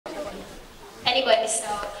Anyway, so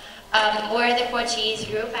we're the Portuguese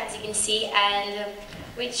group, as you can see, and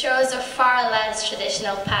we chose a far less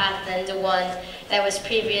traditional path than the one that was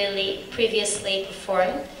previously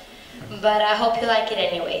performed. But I hope you like it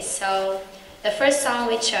anyway. So the first song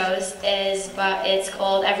we chose it's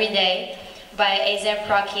called Every Day by A$AP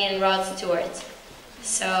Rocky and Rod Stewart.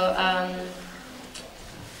 So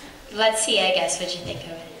let's see, I guess, what you think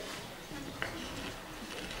of it.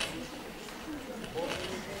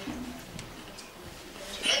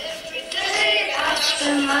 Every day I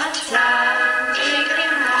spend my time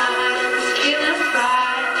thinking hard, feeling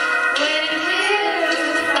fine, waiting here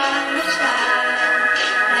to find the time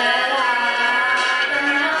that I can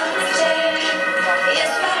understand.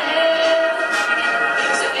 Yes, I am.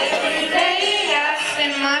 So every day I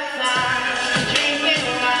spend my time drinking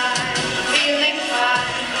wine, feeling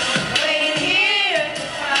fine, waiting here to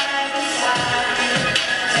find the time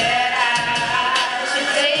that I should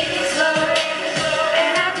take it slow.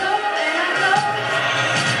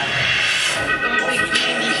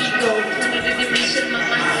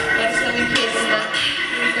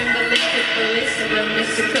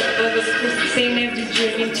 Seen every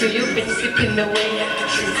dream into you, been slipping away after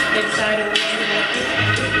truth. Inside of me,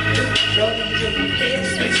 rolling through the place,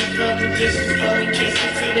 switching from the distance, blowing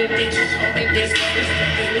kisses to the bitches, only this,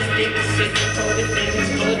 realistic decisions, hold the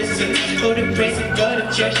things, hold the sins, hold the praise and go to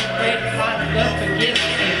church, pray to Father, God forgive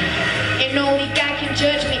me. And only God can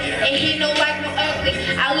judge me, and he no like no ugly.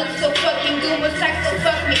 I look so fucking good, what's like so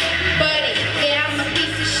fuck me, buddy. Yeah, I'm a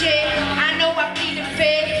piece of shit. I know I plead the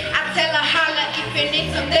fed. I tell her holla if it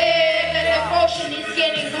needs some there. Devotion is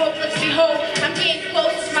getting hopeless. Behold, I'm getting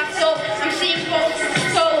close to my soul. I'm seeing close to the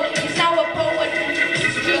soul. It's now a poet.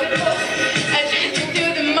 I just do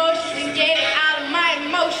the motions and get it out of my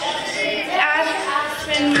emotions. I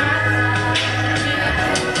spend my time.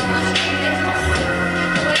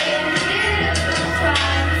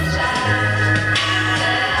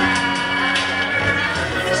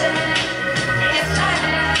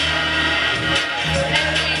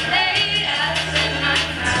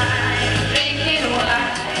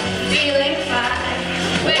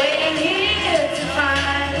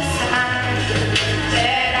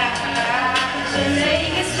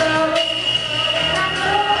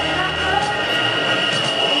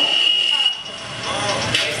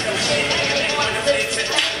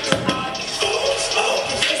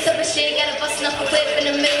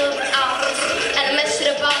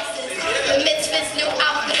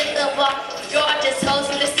 Gorgeous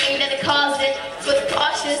hoes from the scene that it caused it. With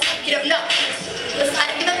cautious, get obnoxious. Let's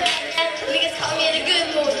not get up and niggas call me in a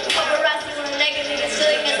good mood. Paparazzi on a negative, niggas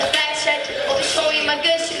chilling at the back check. Always show me my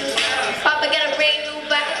good shoes. Papa got a brand new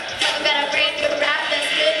back. Papa got a brand new rap. That's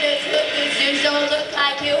good news, good news. You don't look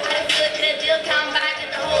like you. How to feel get a deal, come back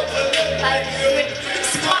and the whole world look like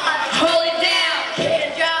squad. Hold it down.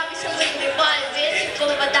 Can't drive me some liquid wine, bitch.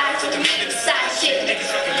 Full of a dice with me side shit.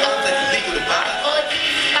 All it is about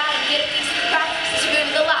get a piece of pie. Screw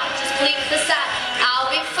the lot, just bleep the side. I'll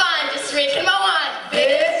be fine, just drinking my wine,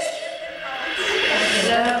 bitch.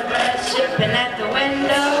 Love bird shipping at the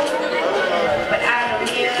window, but I don't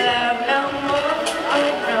need love no more. Oh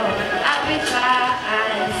no, I'll be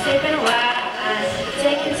fine, sipping wine,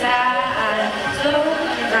 taking time, slow.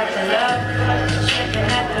 Got the love bird shipping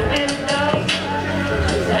at the window,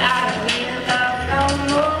 but I don't need love no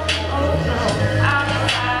more. Oh no, I'll be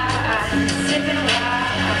fine, sipping wine.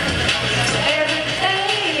 Every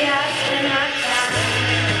day I spend my time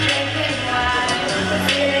drinking wine,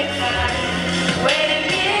 feeling fine, waiting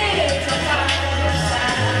here to find the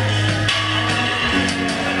sign.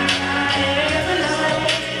 Every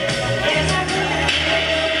night,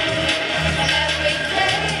 every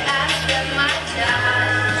day I spend my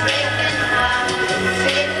time drinking wine,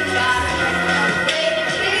 feeling fine,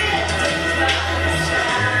 waiting here to find the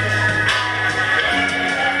sign.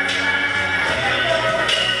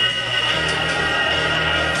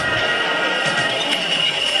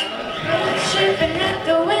 Shipping at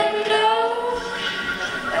the window,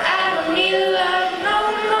 but I don't need love no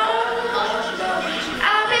more.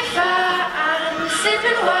 I'll be fine,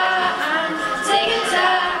 sipping wine, taking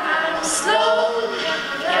time, slow.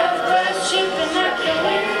 Your first shipping at the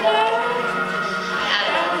window, I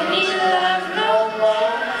don't need love no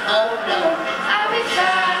more. Oh no, I'll be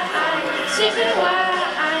fine, sipping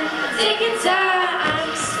wine, taking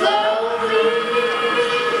time, slowly.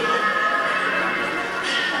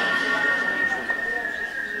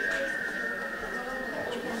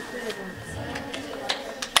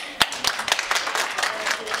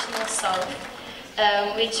 Song.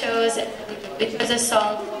 We chose a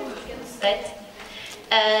song that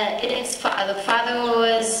it is Father. Father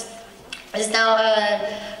is now a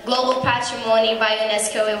global World Patrimony by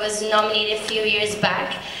UNESCO. It was nominated a few years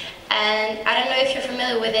back. And I don't know if you're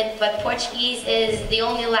familiar with it, but Portuguese is the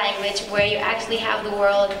only language where you actually have the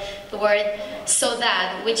word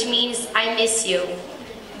saudade, which means I miss you.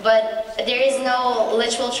 But there is no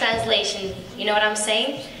literal translation, you know what I'm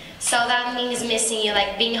saying? So that means missing you,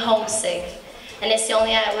 like being homesick. And it's the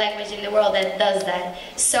only language in the world that does that.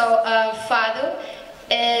 So Fado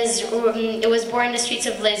it was born in the streets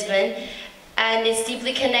of Lisbon, and it's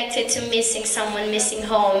deeply connected to missing someone, missing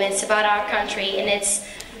home. It's about our country, and it's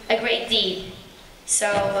a great deed.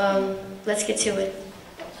 So let's get to it.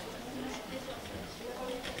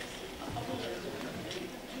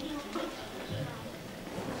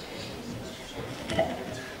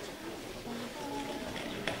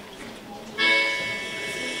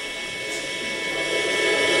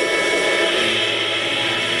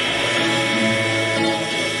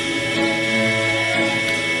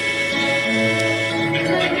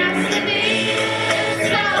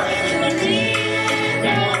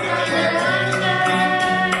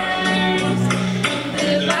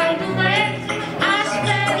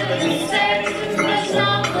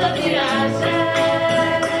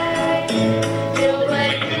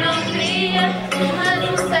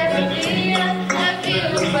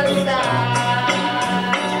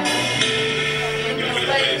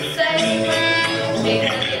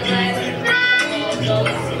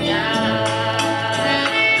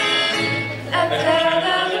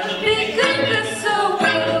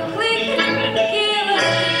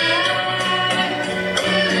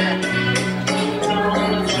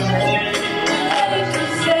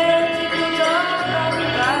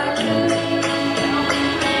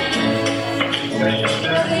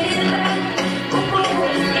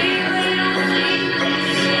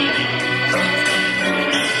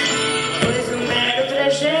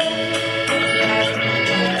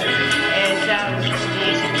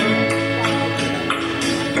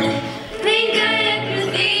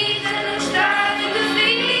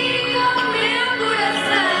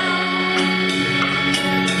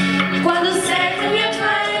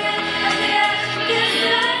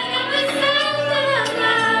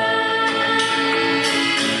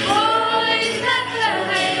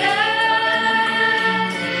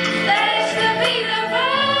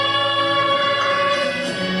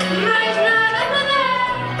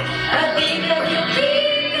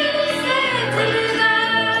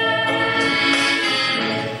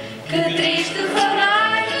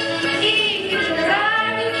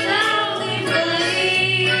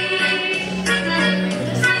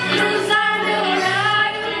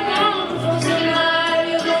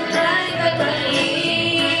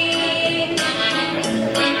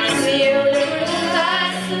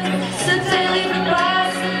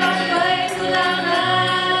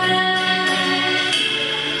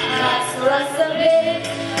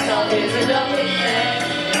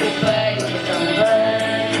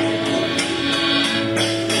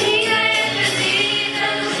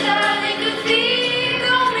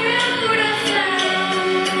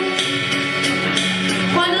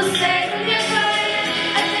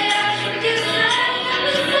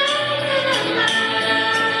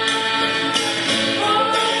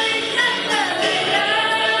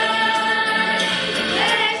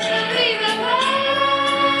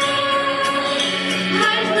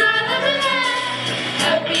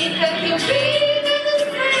 Happy